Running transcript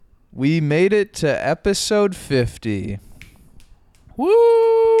We made it to episode 50.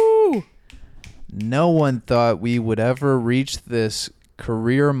 Woo! No one thought we would ever reach this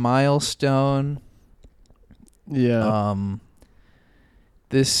career milestone. Yeah.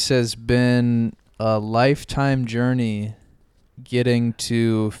 This has been a lifetime journey getting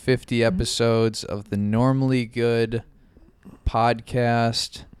to 50 episodes of the Normally Good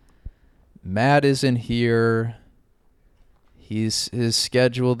podcast. Matt isn't here. His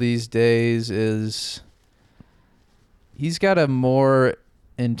schedule these days is... He's got a more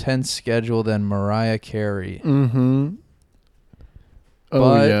intense schedule than Mariah Carey. Mm-hmm. Oh,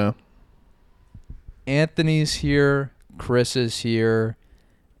 But yeah. Anthony's here, Chris is here,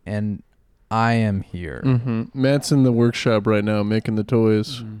 and I am here. Mm-hmm. Matt's in the workshop right now making the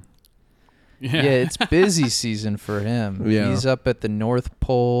toys. Mm-hmm. Yeah, it's busy season for him. Yeah. He's up at the North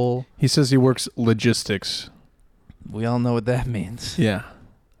Pole. He says he works logistics. We all know what that means. Yeah.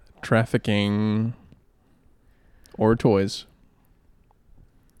 Trafficking or toys.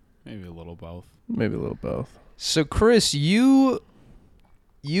 Maybe a little both. Maybe a little both. So, Chris, you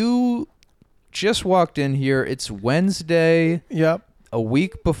just walked in here. It's Wednesday, Yep. a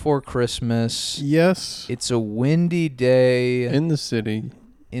week before Christmas. Yes. It's a windy day In the city.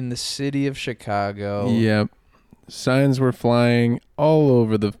 in the city of Chicago. Yep. Signs were flying all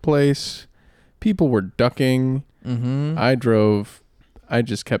over the place. People were ducking. Mm-hmm. I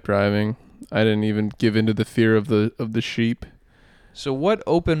just kept driving. I didn't even give into the fear of the sheep. So what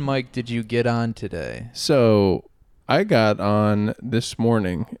open mic did you get on today? So I got on this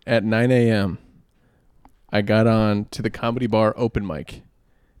morning at 9 a.m. I got on to the Comedy Bar open mic.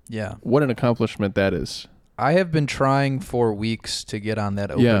 Yeah. What an accomplishment that is. I have been trying for weeks to get on that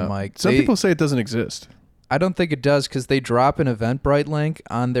open mic. Some people say it doesn't exist. I don't think it does because they drop an Eventbrite link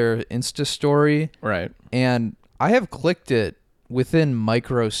on their Insta story. Right. And I have clicked it within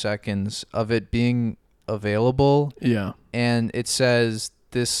microseconds of it being available. Yeah. And it says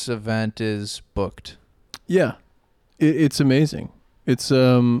this event is booked. Yeah. It's amazing. It's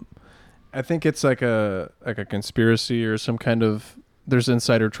I think it's like a conspiracy or some kind of there's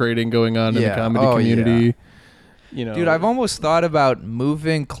insider trading going on in the comedy community. Yeah. You know, Dude, I've almost thought about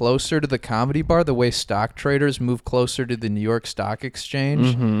moving closer to the Comedy Bar the way stock traders move closer to the New York Stock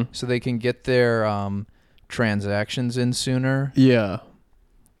Exchange so they can get their transactions in sooner. Yeah.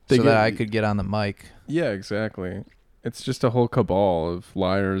 That I could get on the mic. Yeah, exactly. It's just a whole cabal of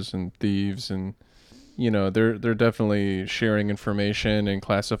liars and thieves, and you know, they're definitely sharing information and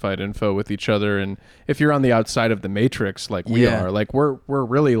classified info with each other. And if you're on the outside of the matrix like we are, like we're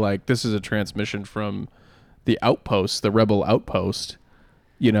really like this is a transmission from the outpost, the rebel outpost,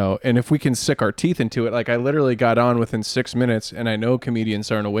 you know, and if we can sick our teeth into it, like I literally got on within 6 minutes, and I know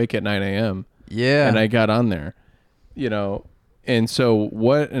comedians aren't awake at 9 a.m. Yeah. And I got on there, you know, and so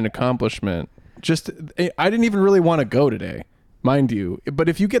what an accomplishment. Just, I didn't even really want to go today, mind you, but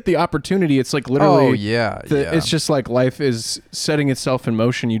if you get the opportunity, it's like literally, it's just like life is setting itself in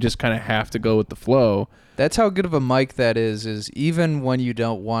motion. You just kind of have to go with the flow. That's how good of a mic that is even when you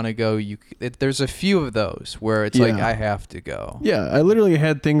don't want to go, there's a few of those where it's like, I have to go. Yeah, I literally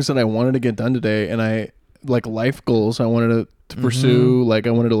had things that I wanted to get done today, and I, like life goals I wanted to pursue. Like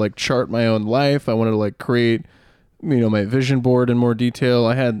I wanted to like chart my own life. I wanted to like create, you know, my vision board in more detail.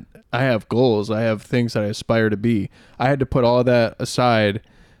 I have goals. I have things that I aspire to be. I had to put all that aside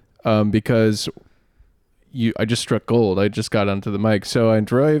because I just struck gold. I just got onto the mic. So I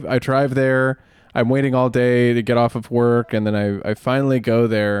drive there. I'm waiting all day to get off of work, and then I finally go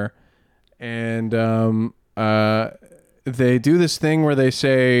there, and they do this thing where they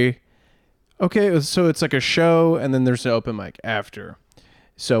say, okay, so it's like a show, and then there's an open mic after.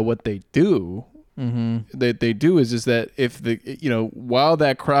 So what they do, they do is that if while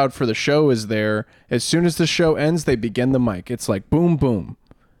that crowd for the show is there, as soon as the show ends, they begin the mic. It's like boom, boom.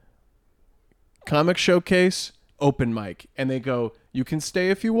 Comic showcase, open mic, and they go, you can stay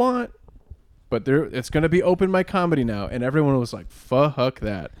if you want. But it's going to be open mic comedy now. And everyone was like, fuck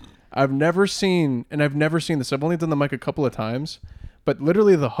that. I've never seen this. I've only done the mic a couple of times. But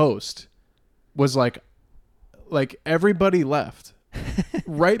literally the host was like everybody left.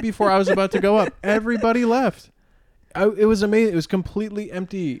 Right before I was about to go up. Everybody left. It was amazing. It was completely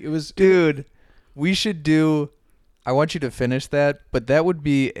empty. It was... Dude, we should do... I want you to finish that, but that would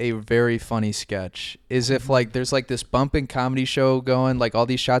be a very funny sketch. Is if like there's like this bumping comedy show going, like all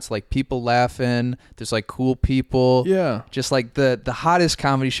these shots, like people laughing, there's like cool people. Yeah. Just like the hottest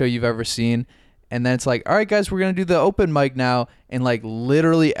comedy show you've ever seen. And then it's like, all right, guys, we're going to do the open mic now. And like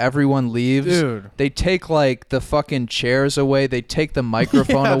literally everyone leaves. Dude. They take like the fucking chairs away. They take the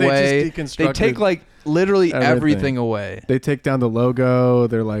microphone away. They just they take like literally Everything. everything away. They take down the logo.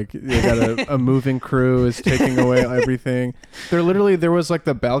 They're like, they got a moving crew is taking away everything. They're literally, there was like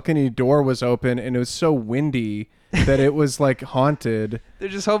the balcony door was open and it was so windy that it was like haunted. They're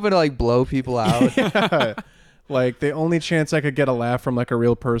just hoping to like blow people out. Yeah. Like the only chance I could get a laugh from like a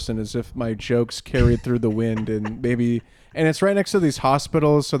real person is if my jokes carried through the wind and maybe, and it's right next to these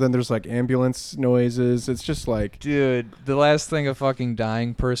hospitals. So then there's like ambulance noises. It's just like, Dude, the last thing a fucking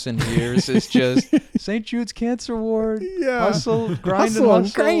dying person hears is just St. Jude's Cancer Ward. yeah, Hustle, grind hustle and and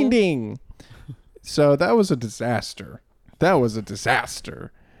hustle. grinding. So that was a disaster. That was a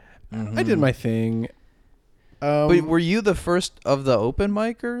disaster. I did my thing. But were you the first of the open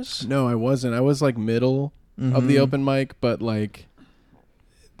micers? No, I wasn't. I was like middle of the open mic, but like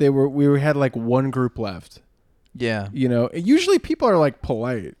we had like one group left. Yeah. You know, usually people are like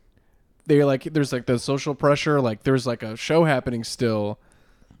polite. They're like, there's like the social pressure, like there's like a show happening still,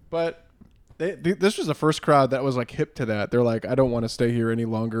 but this was the first crowd that was like hip to that. They're like, I don't want to stay here any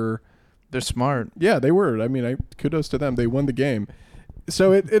longer. They're smart. Yeah, they were. I mean, kudos to them. They won the game.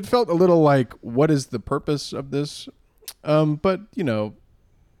 So it felt a little like, what is the purpose of this? But you know,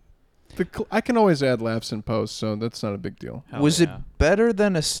 I can always add laughs in post, so that's not a big deal. Hell Was it yeah. better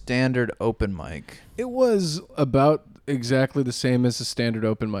than a standard open mic? It was about exactly the same as a standard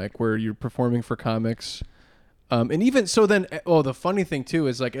open mic where you're performing for comics. And even so then, the funny thing too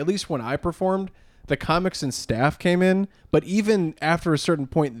is like, at least when I performed, the comics and staff came in, but even after a certain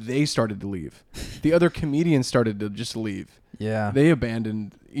point, they started to leave. The other comedians started to just leave. Yeah. They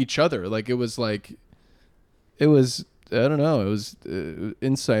abandoned each other. Like it was I don't know. It was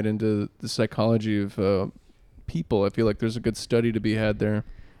insight into the psychology of people. I feel like there's a good study to be had there.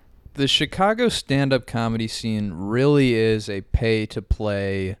 The Chicago stand-up comedy scene really is a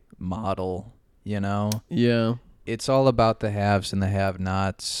pay-to-play model, you know? Yeah. It's all about the haves and the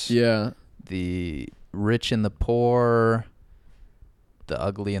have-nots. Yeah. The rich and the poor, the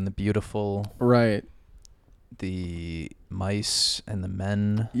ugly and the beautiful, Right. the mice and the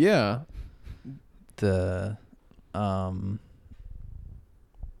men, Yeah. the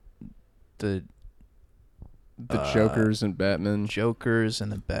Jokers and Batman. jokers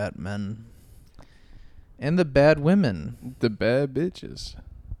and the Batmen, and the bad women. The bad bitches.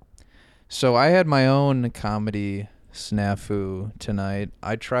 So I had my own comedy snafu tonight.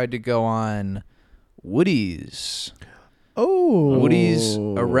 I tried to go on Woody's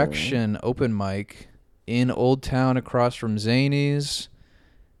Erection open mic in Old Town across from Zany's.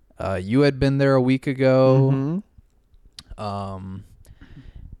 You had been there a week ago. Mm-hmm.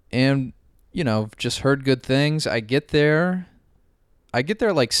 And you know, just heard good things. I get there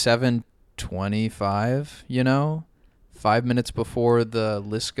like 7:25, you know, 5 minutes before the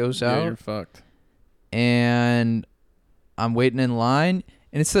list goes out. Yeah, you're fucked. And I'm waiting in line,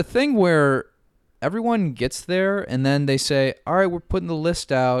 and it's the thing where everyone gets there and then they say, all right, we're putting the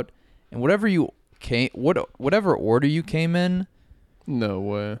list out, and whatever order you came in No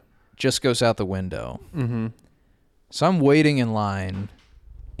way. just goes out the window. Mm-hmm. So I'm waiting in line,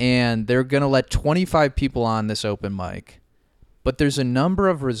 and they're going to let 25 people on this open mic, but there's a number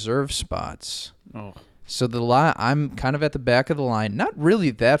of reserve spots. Oh. So the line, I'm kind of at the back of the line, not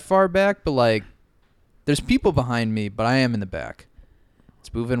really that far back, but like there's people behind me, but I am in the back.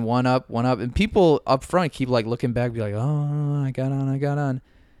 It's moving one up, and people up front keep like looking back, be like, "Oh, I got on."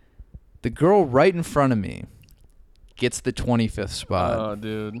 The girl right in front of me gets the 25th spot, Oh,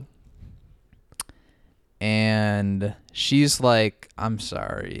 dude. and she's like, "I'm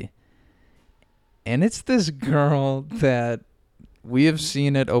sorry." And it's this girl that we have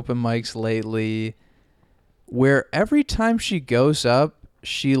seen at open mics lately, where every time she goes up,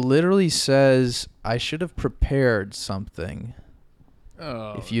 she literally says, I should have prepared something.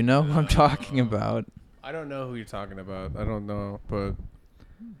 Oh, If you know who I'm talking about. I don't know who you're talking about. I don't know, but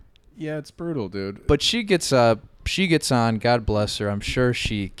yeah, it's brutal, dude. But she gets up, she gets on, God bless her. I'm sure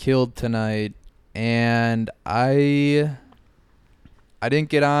she killed tonight. And I didn't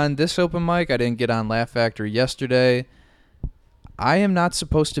get on this open mic. I didn't get on Laugh Factory yesterday. I am not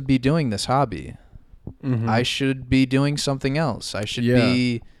supposed to be doing this hobby. Mm-hmm. I should be doing something else. I should Yeah.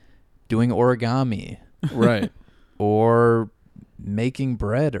 be doing origami Right. or making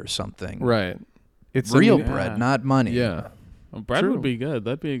bread or something. Right. It's Real Yeah. bread, not money. Yeah. Well, bread True. would be good.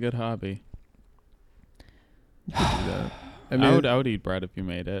 That'd be a good hobby. You could do that. I would eat bread if you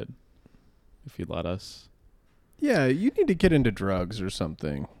made it. If you let us. Yeah, you need to get into drugs or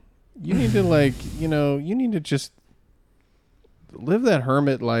something. You need to you need to just live that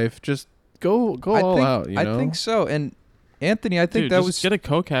hermit life. Just go all out, you know? I think so. And Anthony, I think Dude, that just was get a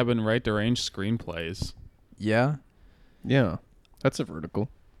coke habit and write deranged screenplays. yeah. Yeah. That's a vertical.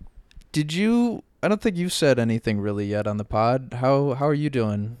 Did you don't think you've said anything really yet on the pod. How are you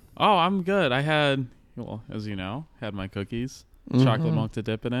doing? Oh, I'm good. I had, well, as you know, had my cookies, chocolate milk to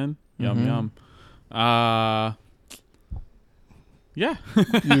dip it in. Yum yum. Yeah.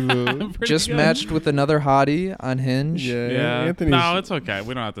 You, Just good. matched with another hottie on Hinge. Yeah. Anthony's, No, it's okay.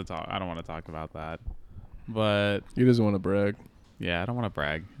 We don't have to talk. I don't want to talk about that. But he doesn't want to brag. yeah, I don't want to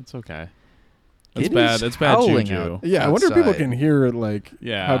brag. It's okay. It's It bad. is It's bad howling juju. out. Yeah, I wonder if people outside. can hear like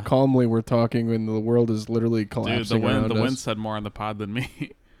Yeah. how calmly we're talking when the world is literally Dude, collapsing the around wind us. said more on the pod than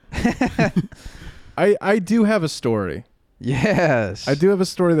me. I do have a story. Yes. I do have a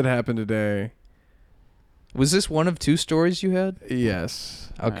story that happened today. Was this one of two stories you had? Yes.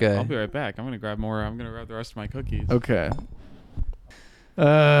 Okay. Alright, I'll be right back. I'm gonna grab more. I'm gonna grab the rest of my cookies. Okay.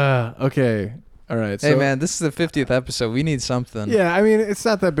 Okay. All right. Hey So, man, this is the 50th episode. We need something. yeah, I mean, it's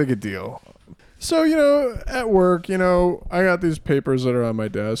not that big a deal. So, at work, I got these papers that are on my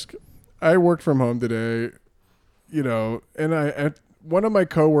desk. I worked from home today, and one of my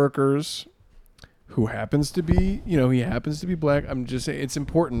coworkers who happens to be, he happens to be black. I'm just saying it's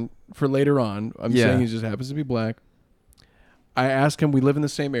important for later on. I'm Yeah. saying he just happens to be black. I asked him, we live in the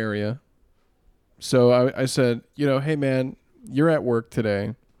same area. So I said, hey man, you're at work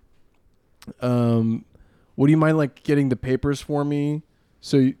today. Would you mind like getting the papers for me?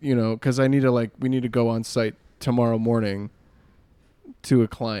 So, cause we need to go on site tomorrow morning to a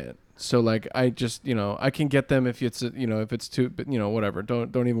client. So like, I just, I can get them if it's, if it's too, but whatever.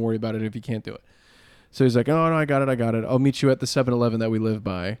 Don't even worry about it if you can't do it. So he's like, oh no, I got it. I'll meet you at the 7-Eleven that we live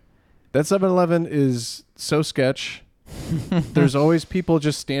by. That 7-Eleven is so sketch. There's always people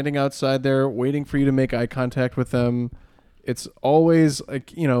just standing outside there waiting for you to make eye contact with them. It's always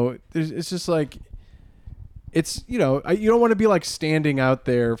like, it's just like, it's, you don't want to be like standing out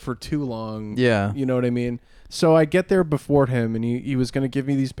there for too long. Yeah. You know what I mean? So I get there before him and he was going to give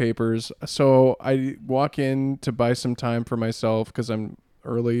me these papers. So I walk in to buy some time for myself because I'm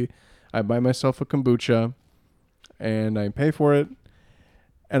early. I buy myself a kombucha and I pay for it.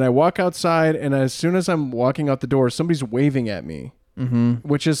 And I walk outside, and as soon as I'm walking out the door, somebody's waving at me,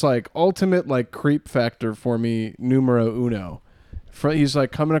 which is like ultimate like creep factor for me, numero uno. He's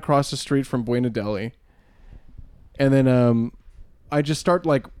like coming across the street from Buena Deli, and then I just start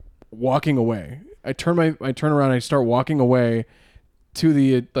like walking away. I turn around, and I start walking away to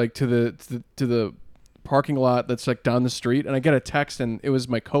the to the parking lot that's like down the street, and I get a text, and it was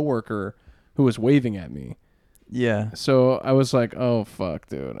my coworker who was waving at me. Yeah. So I was like, oh, fuck,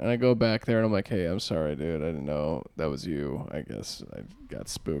 dude. And I go back there and I'm like, hey, I'm sorry, dude. I didn't know that was you. I guess I got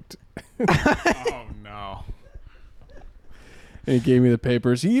spooked. Oh no. And he gave me the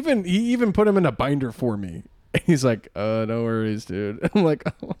papers. He even put them in a binder for me. And he's like, no worries, dude. I'm like,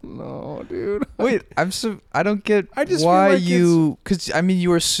 oh, no, dude. Wait, I don't get I just why feel like because I mean,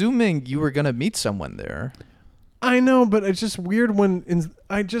 you were assuming you were going to meet someone there. I know, but it's just weird when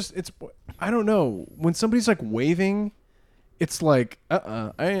I don't know. When somebody's like waving, it's like,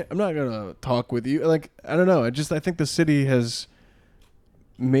 I'm not going to talk with you. Like, I don't know. I think the city has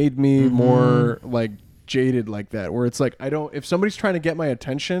made me more like jaded like that, where it's like, if somebody's trying to get my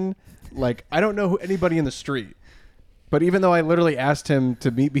attention, like, I don't know anybody in the street. But even though I literally asked him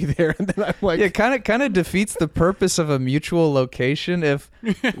to meet me there, and then I'm like, Yeah, kind of defeats the purpose of a mutual location if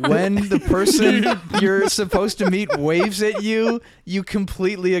when the person you're supposed to meet waves at you, you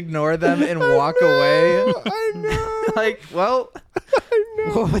completely ignore them and walk away. I know. Like, well,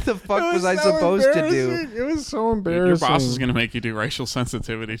 what the fuck was I supposed to do? It was so embarrassing. Your boss is gonna make you do racial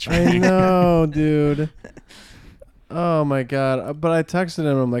sensitivity I training. know, dude. Oh my god! But I texted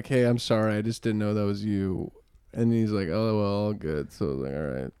him. I'm like, hey, I'm sorry. I just didn't know that was you. And he's like, oh, well, all good. So I was like, all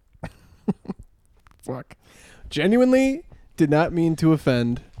right. Fuck. Genuinely did not mean to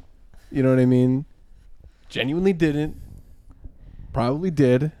offend. You know what I mean? Genuinely didn't. Probably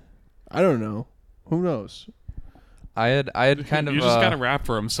did. I don't know. Who knows? I had kind of You just gotta rap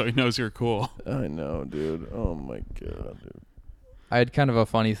for him so he knows you're cool. I know, dude. Oh my god, dude. I had kind of a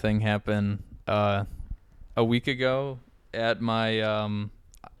funny thing happen a week ago at my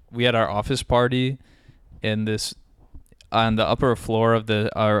we had our office party in this on the upper floor of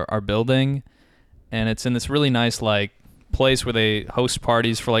our building, and it's in this really nice like place where they host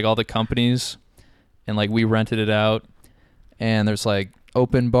parties for like all the companies, and like we rented it out, and there's like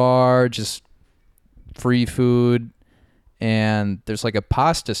open bar, just free food, and there's like a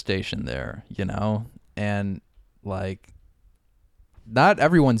pasta station there, and like not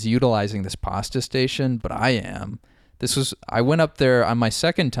everyone's utilizing this pasta station, but I am. I went up there on my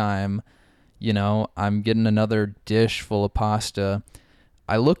second time. I'm getting another dish full of pasta.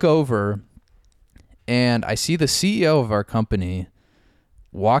 I look over and I see the CEO of our company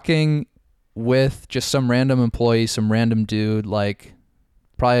walking with just some random employee, some random dude, like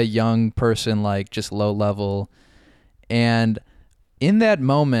probably a young person, like just low level. And in that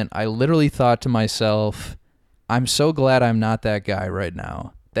moment, I literally thought to myself, I'm so glad I'm not that guy right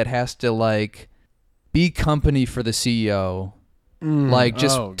now that has to like be company for the CEO. Like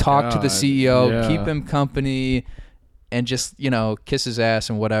just talk to the CEO, keep him company, and just, you know, kiss his ass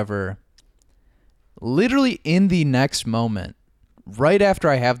and whatever. Literally in the next moment, right after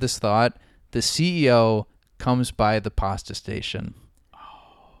I have this thought, the CEO comes by the pasta station.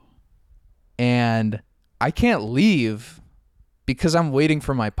 And I can't leave because I'm waiting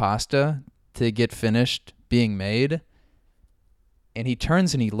for my pasta to get finished being made. And he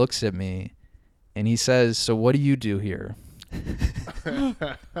turns and he looks at me and he says, "So what do you do here?" Oh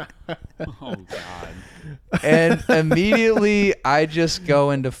God. And immediately I just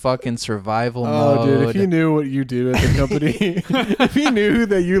go into fucking survival mode. Oh, dude, if he knew what you do at the company, if he knew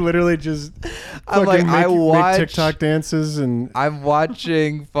that you literally just I'm like, make TikTok dances and I'm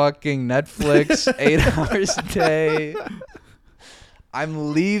watching fucking Netflix 8 hours a day.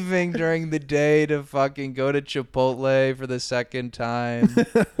 I'm leaving during the day to fucking go to Chipotle for the second time.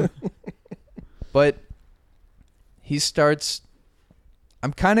 But he starts,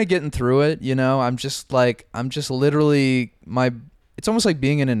 I'm kind of getting through it, you know. I'm just literally, it's almost like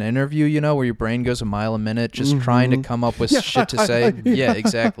being in an interview, you know, where your brain goes a mile a minute, just trying to come up with shit to say. Yeah,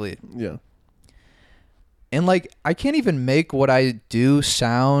 exactly. Yeah. And like, I can't even make what I do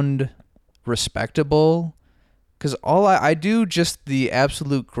sound respectable, because all I do just the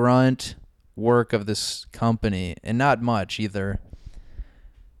absolute grunt work of this company, and not much either.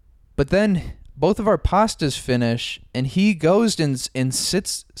 But then both of our pastas finish, and he goes and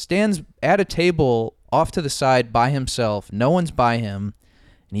stands at a table off to the side by himself. No one's by him.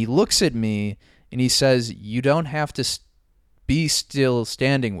 And he looks at me and he says, "You don't have to be still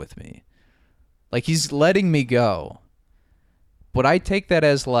standing with me." Like, he's letting me go. But I take that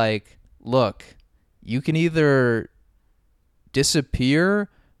as like, look, you can either disappear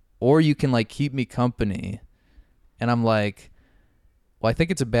or you can like keep me company. And I'm like, well, I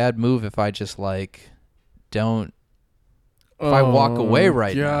think it's a bad move if I just like don't, if I walk away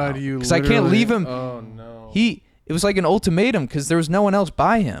right now, because I can't leave him. Oh no. It was like an ultimatum because there was no one else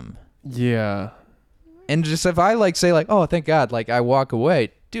by him. Yeah. And just if I like say like, oh, thank God, like I walk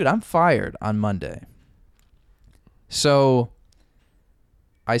away, dude, I'm fired on Monday. So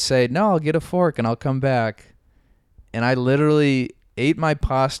I say, no, I'll get a fork and I'll come back. And I literally ate my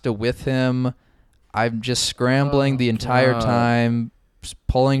pasta with him. I'm just scrambling the entire time,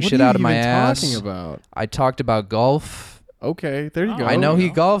 pulling shit out of my ass. What are you even talking about? I talked about golf. Okay, there you go. I know he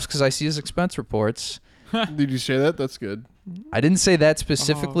golfs because I see his expense reports. Did you say that? That's good. I didn't say that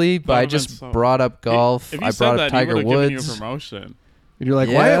specifically, but I just brought up golf. If you I said brought that, up Tiger he would've given Woods. you a promotion. And you're like,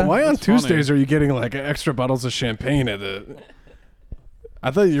 Yeah, why on that's funny. Tuesdays are you getting like extra bottles of champagne at the?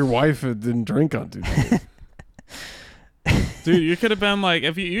 I thought your wife didn't drink on Tuesdays. Dude, you could have been like,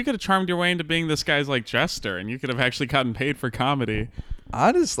 if you could have charmed your way into being this guy's like jester, and you could have actually gotten paid for comedy.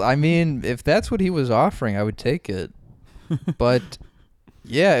 Honestly, I mean, if that's what he was offering, I would take it. But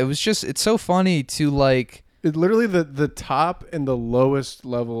yeah, it was just, it's so funny to like. It's literally the top and the lowest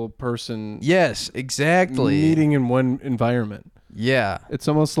level person. Yes, exactly. Meeting in one environment. Yeah. It's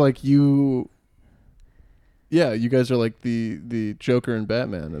almost like you. Yeah, you guys are like the Joker and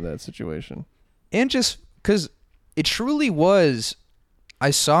Batman in that situation. And just because it truly was,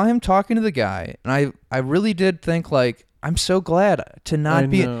 I saw him talking to the guy, and I really did think like, I'm so glad to not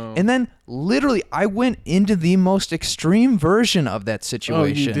be. And then literally, I went into the most extreme version of that situation. Oh,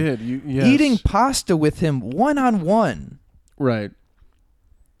 you did. Yes. Eating pasta with him one-on-one. Right.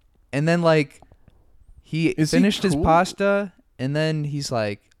 And then like, he finished his cool? pasta, and then he's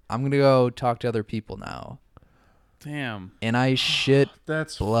like, I'm going to go talk to other people now. Damn. And I shit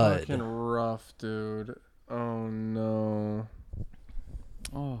That's blood. fucking rough, dude. Oh no.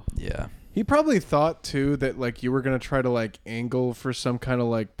 Oh. Yeah. He probably thought too that like you were gonna try to like angle for some kind of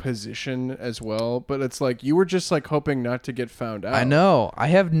like position as well, but it's like you were just like hoping not to get found out. I know. I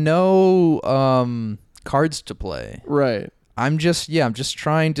have no cards to play. Right. I'm just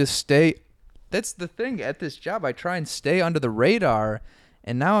trying to stay. That's the thing at this job. I try and stay under the radar,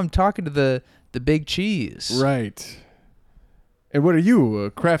 and now I'm talking to the big cheese. Right. And what are you,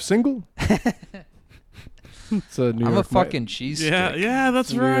 a craft single? It's a New I'm York a fucking cheese Yeah, stick. yeah,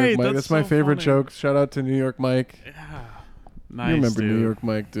 that's New York right. Mike. That's my so favorite funny. joke. Shout out to New York Mike. Yeah. Nice, You remember dude. New York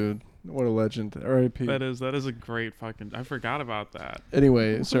Mike, dude. What a legend. R.I.P. That is a great fucking. I forgot about that.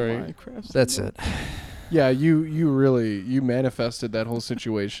 Anyway, sorry. That's it. Yeah, you really manifested that whole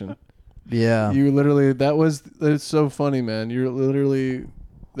situation. Yeah. You literally it's so funny, man. You're literally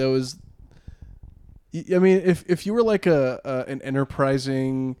that was I mean, if you were like an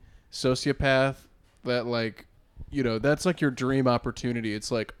enterprising sociopath that like, you know, that's like your dream opportunity.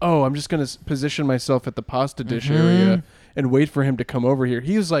 It's like, oh, I'm just gonna position myself at the pasta dish area and wait for him to come over here.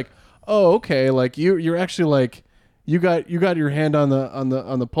 He was like, oh, okay, like you're actually like, you got your hand on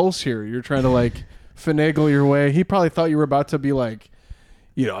the pulse here. You're trying to like finagle your way. He probably thought you were about to be like,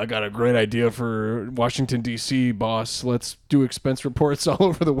 you know, I got a great idea for Washington, D.C., boss. Let's do expense reports all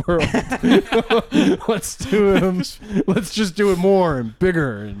over the world. Let's do them. Let's just do it more and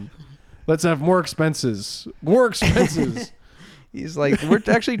bigger, and let's have more expenses. More expenses. He's like, we're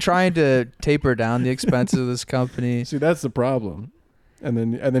actually trying to taper down the expenses of this company. See, that's the problem. And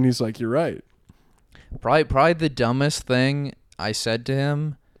then he's like, you're right. Probably the dumbest thing I said to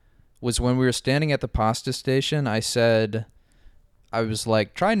him was when we were standing at the pasta station. I was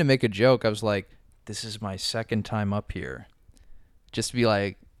like trying to make a joke. I was like, this is my second time up here. Just to be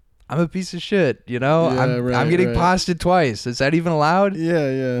like, I'm a piece of shit, you know? Yeah, I'm getting right. pasted twice. Is that even allowed?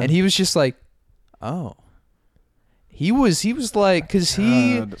 Yeah. And he was just like, oh. He was like, because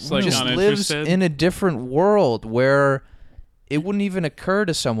he God. It's like just lives uninterested. in a different world where it wouldn't even occur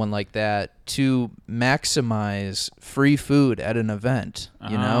to someone like that to maximize free food at an event.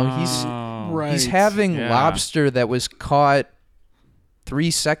 You know, Oh. he's having Yeah. lobster that was caught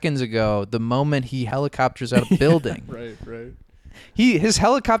 3 seconds ago. The moment he helicopters out a building, Right. his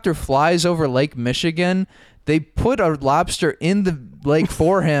helicopter flies over Lake Michigan. They put a lobster in the lake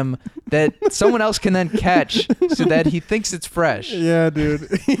for him that someone else can then catch, so that he thinks it's fresh. Yeah, dude.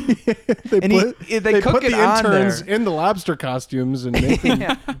 They cook put it the on interns there. in the lobster costumes and make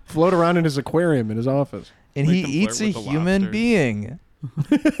them float around in his aquarium in his office. And Make he them eats a flirt with the human lobster.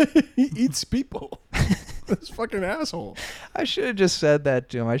 He being. eats people. This fucking asshole. I should have just said that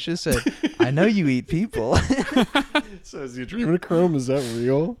to him. I should have said, I know you eat people. So is he dreaming of Chrome? Is that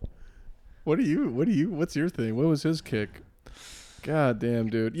real? What's your thing? What was his kick? God damn,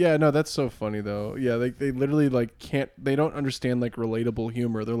 dude. Yeah, no, that's so funny though. Yeah, they literally like they don't understand like relatable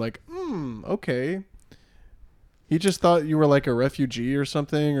humor. They're like, okay. He just thought you were like a refugee or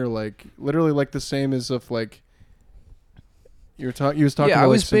something, or like literally like the same as if like he was talking Yeah, about I like,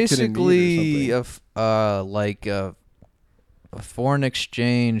 was some kid in need or basically something. a foreign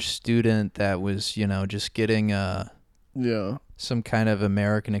exchange student that was, you know, just getting Yeah. some kind of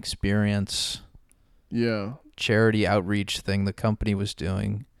American experience Yeah. charity outreach thing the company was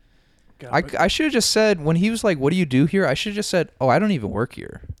doing. God, I should have just said, when he was like, what do you do here? I should have just said, oh, I don't even work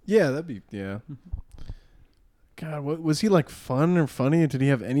here. yeah, God, what was he like? Fun or funny? Did he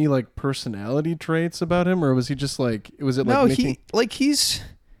have any like personality traits about him, or was he just like? Was it like No, making? he's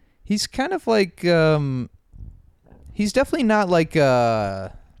kind of like he's definitely not like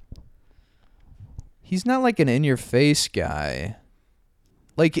he's not like an in your face guy.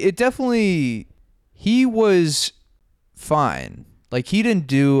 Like it definitely, he was fine. Like he didn't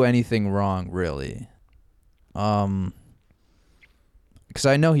do anything wrong really. Because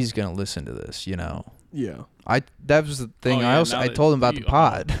I know he's gonna listen to this, you know. Yeah. That was the thing. Oh, yeah, I told him about the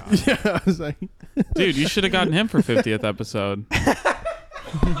pod. Oh, God. Yeah, I was like, Dude, you should have gotten him for 50th episode.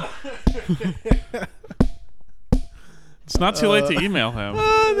 It's not too late to email him.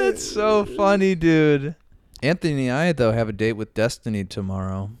 Oh, that's so funny, dude. Anthony and I, though, have a date with Destiny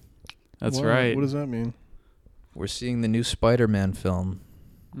tomorrow. That's what, right. What does that mean? We're seeing the new Spider-Man film.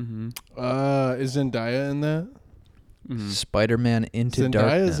 Mm-hmm. Is Zendaya in that? Mm-hmm. Spider-Man Into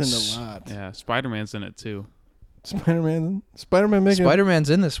Zendaya's Darkness. in a lot. Yeah, Spider-Man's in it too. Spider-Man making Spider-Man's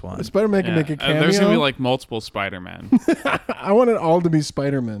in this one. Spider-Man can Yeah. make a cameo. There's gonna be like multiple Spider-Man. I want it all to be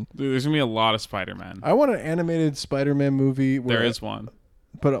Spider-Man. Dude, there's gonna be a lot of Spider-Man. I want an animated Spider-Man movie where There is one.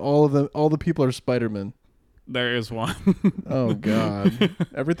 but all the people are Spider-Man. There is one. Oh God,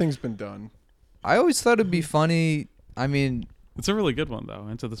 everything's been done. I always thought it'd be funny. I mean, It's a really good one though.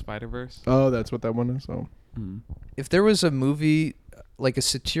 Into the Spider-Verse. Oh, that's what that one is. Oh, if there was a movie, like a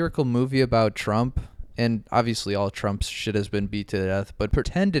satirical movie about Trump, and obviously all Trump's shit has been beat to death, but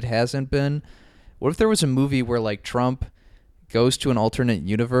pretend it hasn't been. What if there was a movie where like Trump goes to an alternate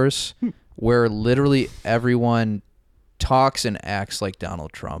universe where literally everyone talks and acts like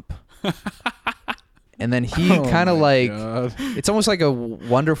Donald Trump? And then he Oh kind of my like, God. it's almost like a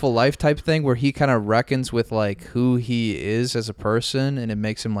Wonderful Life type thing where he kind of reckons with like who he is as a person, and it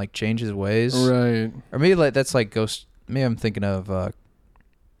makes him like change his ways. Right. Or maybe like that's like Ghost. Maybe I'm thinking of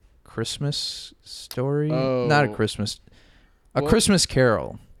Christmas Story. Not a Oh. Christmas. A What? Christmas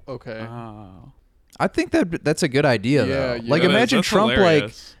Carol. Okay. Oh. I think that's a good idea Yeah, though. yeah. Like That is- imagine that's Trump like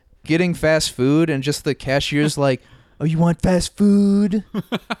hilarious. getting fast food and just the cashier's like, "Oh, you want fast food?"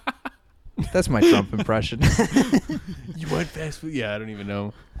 That's my Trump impression. You want fast food? Yeah, I don't even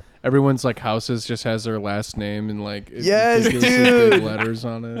know. everyone's like houses just has their last name and like Yes, ridiculously big dude. letters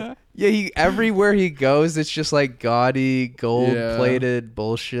on it. Yeah, everywhere he goes, it's just like gaudy, gold-plated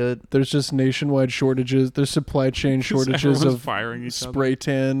bullshit. There's just nationwide shortages. There's supply chain shortages Everyone's of firing each spray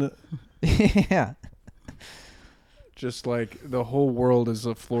tan. Yeah. Just like the whole world is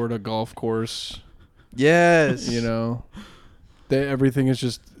a Florida golf course. Yes. You know, everything is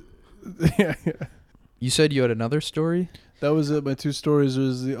just. You said you had another story? That was it. My 2 stories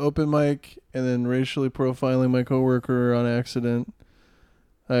was the open mic and then racially profiling my coworker on accident.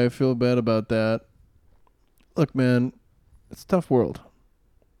 I feel bad about that. Look, man, it's a tough world.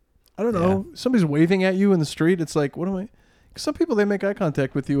 I don't know. Somebody's waving at you in the street. It's like, what am I? 'Cause some people, they make eye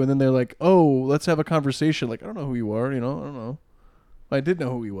contact with you and then they're like, oh, let's have a conversation. Like, I don't know who you are. You know, I don't know. I did know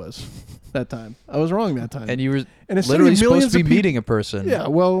who he was that time. I was wrong that time. And you were and it's literally millions supposed to of be peop- meeting a person. Yeah,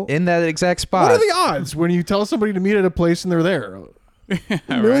 well, in that exact spot. what are the odds when you tell somebody to meet at a place and they're there?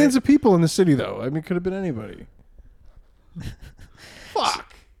 Millions of people in the city, though. I mean, it could have been anybody.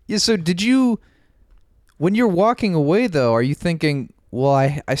 Fuck. Yeah, so did you, when you're walking away, though, are you thinking, well,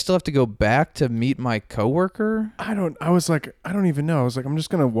 I still have to go back to meet my coworker? I was like, I don't even know. I was like, I'm just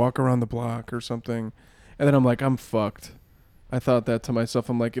going to walk around the block or something. And then I'm like, I'm fucked. I thought that to myself.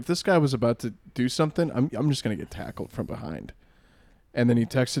 I'm like, if this guy was about to do something, I'm just going to get tackled from behind. And then he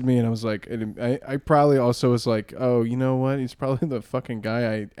texted me and I was like, I probably also was like, oh, you know what? He's probably the fucking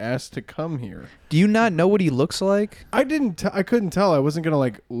guy I asked to come here. Do you not know what he looks like? I couldn't tell. I wasn't going to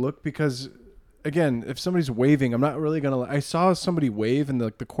like look because, again, if somebody's waving, I'm not really going to. I saw somebody wave in the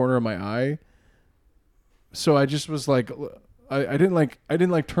corner of my eye. So I just was like, I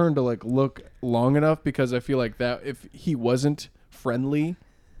didn't turn to like look long enough because I feel like that if he wasn't friendly,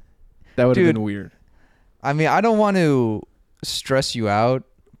 that would have been weird. I mean, I don't want to stress you out,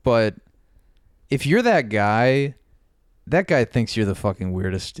 but if you're that guy thinks you're the fucking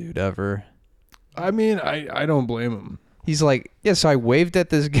weirdest dude ever. I mean, I don't blame him. He's like, yeah, so I waved at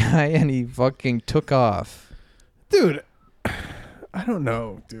this guy and he fucking took off. Dude, I don't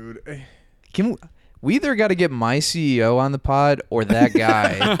know, dude. We either got to get my CEO on the pod or that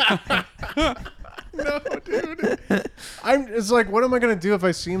guy. No, dude. It's like, what am I gonna do if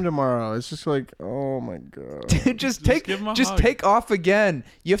I see him tomorrow? It's just like, oh my god. Dude, just give him a hug. take off again.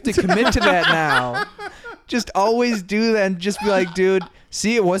 You have to commit to that now. Just always do that and just be like, dude,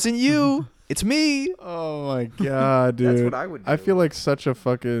 see, it wasn't you. It's me. Oh my god, dude. That's what I would do. I feel like such a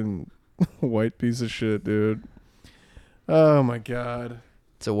fucking white piece of shit, dude. Oh my god.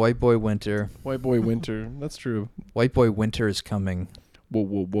 It's a white boy winter. White boy winter. That's true. White boy winter is coming. Whoa,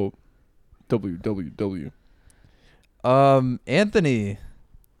 whoa, whoa. WWW. Anthony.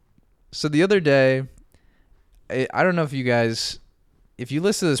 So the other day, I don't know if you guys, if you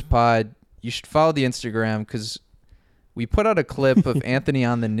listen to this pod, you should follow the Instagram because we put out a clip of Anthony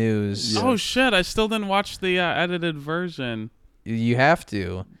on the news. Oh shit! I still didn't watch the edited version. You have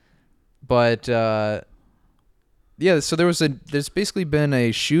to, but yeah. So there's basically been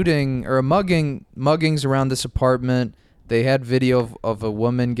a shooting or a muggings around this apartment. They had video of a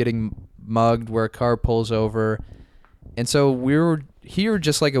woman getting mugged where a car pulls over, and so we were here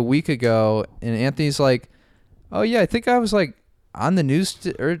just like a week ago, and Anthony's like, "Oh yeah, I think I was like on the news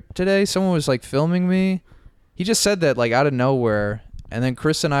today. Someone was like filming me." He just said that like out of nowhere, and then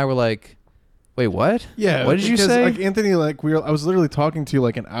Chris and I were like, "Wait, what? Yeah. What did you because, say?" Like Anthony, like I was literally talking to you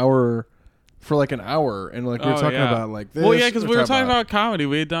like an hour, and like we were talking about like this. Well, yeah, because we were talking about comedy.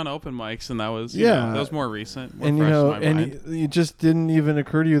 We had done open mics, and that was that was more recent. More and fresh in my mind. it just didn't even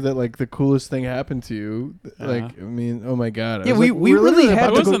occur to you that like the coolest thing happened to you. Like, I mean, oh my god. Yeah, I was we like, we're really literally had about It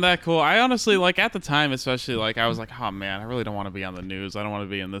to go- wasn't that cool. I honestly, like, at the time, especially, like, I was like, oh, man, I really don't want to be on the news. I don't want to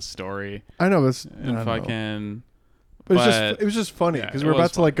be in this story. I know it's And fucking... But it was just funny yeah, because it we were was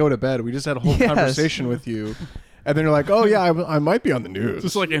about to like go to bed. We just had a whole Yes. conversation with you, and then you're like, "Oh yeah, I might be on the news.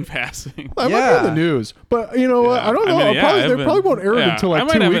 Just, like, in passing. I might be Yeah. on the news." But you know what? Yeah. I don't know. mean, yeah, they probably won't air it yeah. until like I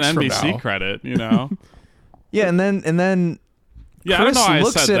might 2 have weeks an from NBC now. credit, you know? Yeah, and then Yeah, Chris I don't know why I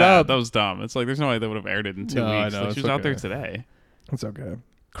looks said it that. up. That was dumb. It's like, there's no way they would have aired it in 2 No, I weeks. know, Like, it's she was out there okay. today. It's okay.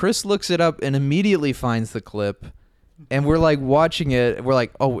 Chris looks it up and immediately finds the clip, and we're like watching it. We're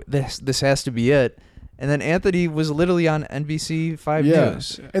like, oh, this has to be it. And then Anthony was literally on NBC 5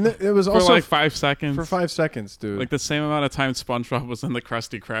 News. And it was For also like 5 seconds. for 5 seconds, dude. Like the same amount of time SpongeBob was in the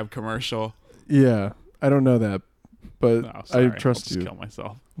Krusty Krab commercial. Yeah, I don't know that, but No, sorry. I trust I'll just you. kill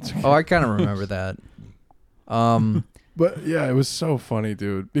myself. Oh, I kind of remember that. But yeah, it was so funny,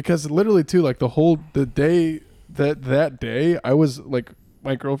 dude. Because literally too, like the day that day, I was like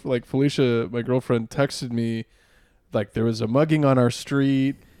Felicia, my girlfriend, texted me like there was a mugging on our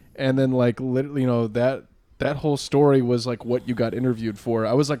street, and then like literally, you know, that that whole story was like what you got interviewed for.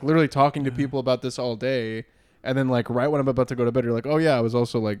 I was like literally talking to people about this all day, and then like right when I'm about to go to bed, you're like, oh yeah, I was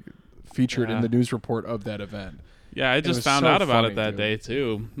also like featured in the news report of that event. Yeah, I just found out about it that day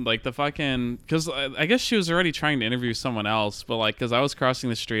too. Like the fucking, because I guess she was already trying to interview someone else, but like, because I was crossing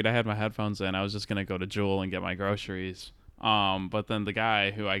the street, I had my headphones in, I was just gonna go to Jewel and get my groceries. But then the guy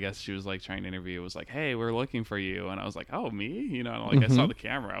who I guess she was like trying to interview was like, "Hey, we're looking for you," and I was like, "Oh, me?" You know, and, like I saw the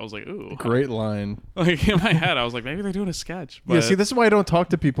camera, I was like, "Ooh, great line." Like in my head, I was like, maybe they're doing a sketch. But Yeah, see, this is why I don't talk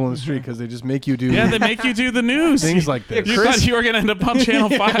to people in the street because they just make you do. Yeah, they make you do the news. Things like this. You thought you were gonna end up on Channel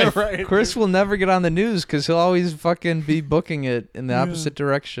 5. Right. Chris will never get on the news because he'll always fucking be booking it in the opposite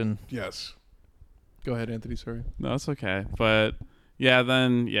direction. Yes. Go ahead, Anthony. Sorry. No, it's okay. But yeah,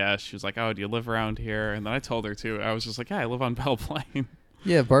 then she was like, "Oh, do you live around here?" And then I told her too. I was just like, "Yeah, I live on Belle Plaine."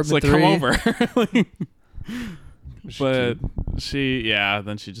 Yeah, It's apartment like, 3. come over. But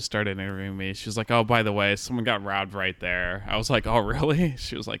then she just started interviewing me. She was like, "Oh, by the way, someone got robbed right there." I was like, "Oh, really?"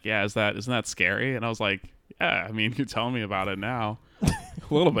 She was like, "Yeah, isn't that scary?" And I was like, "Yeah, I mean, you're telling me about it now."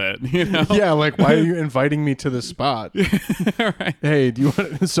 A little bit, you know? Yeah, like, why are you inviting me to the spot? Right. Hey, do you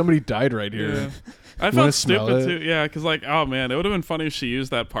want... Somebody died right here. Yeah. I You felt wanna smell stupid it? too. Yeah, because like, oh man, it would have been funny if she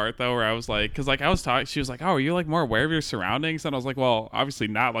used that part though, where I was like, because like I was talking, she was like, "Oh, are you like more aware of your surroundings?" And I was like, "Well, obviously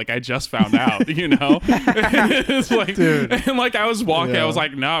not. Like I just found out, you know." It's like, Dude. and like I was walking, Yeah. I was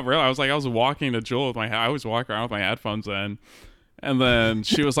like, "No, really." I was walking to Jewel with I was walking around with my headphones in. And then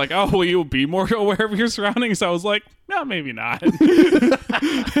she was like, "Oh, will you be more aware of your surroundings?" I was like, "No, maybe not."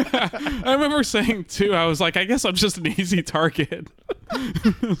 I remember saying too, I was like, "I guess I'm just an easy target."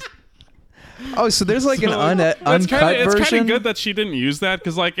 Oh, so there's like an uncut It's kind version? of good that she didn't use that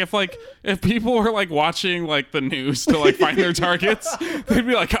because if people were like watching like the news to like find their targets, they'd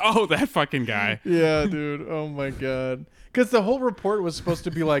be like, "Oh, that fucking guy." Yeah, dude. Oh my god. Because the whole report was supposed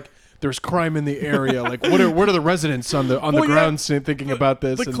to be like, there's crime in the area. Like, what are the residents on the ground thinking about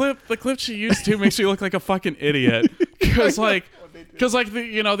this? The clip she used too makes me look like a fucking idiot because the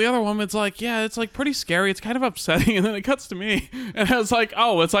other woman's like, "Yeah, it's like pretty scary. It's kind of upsetting," and then it cuts to me, and I was like,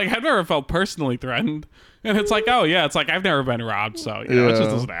 "Oh, it's like I've never felt personally threatened," and it's like, "Oh yeah, it's like I've never been robbed, so it just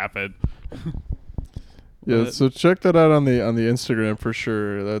doesn't happen." Yeah, But- so check that out on the Instagram for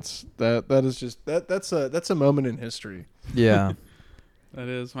sure. That's a moment in history. Yeah. That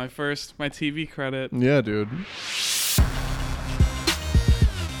is my TV credit. Yeah, dude.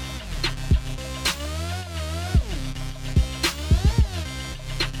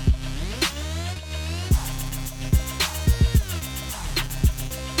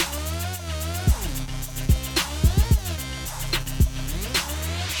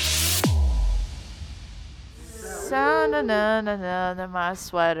 Na my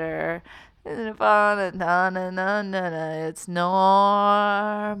sweater. It's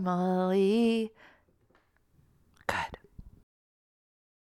normally